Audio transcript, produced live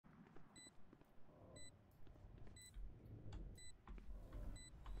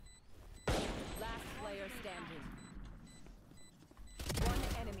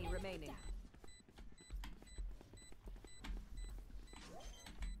remaining.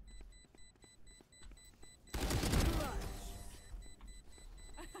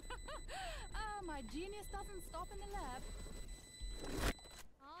 My genius doesn't stop in the lab.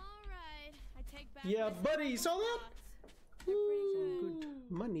 All right, I take back. Yeah, my buddy, saw that? they're pretty good.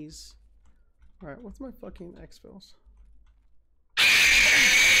 Good monies. Alright, what's my fucking expels?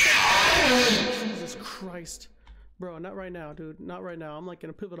 Jesus Christ. Bro, not right now, dude. Not right now. I'm like in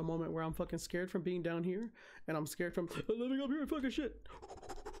a pivotal moment where I'm fucking scared from being down here. And I'm scared from living up here and fucking shit.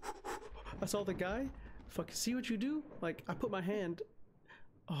 I saw the guy. Fucking see what you do? Like, I put my hand.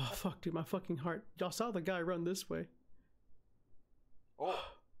 Oh, fuck, dude. My fucking heart. Y'all saw the guy run this way. Oh.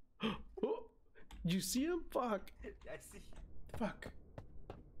 Oh, did you see him? Fuck. I see. Fuck.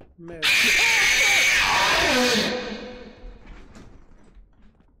 Man.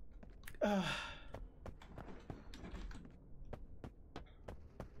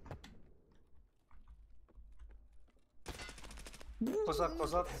 What's up?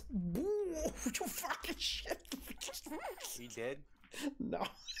 What's up? You fucking shit. He dead? No.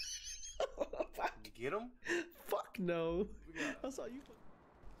 Fuck. You get him? Fuck no. I saw you.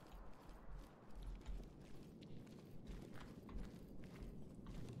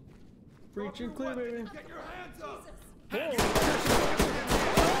 Reach and clear, baby. Get your hands up!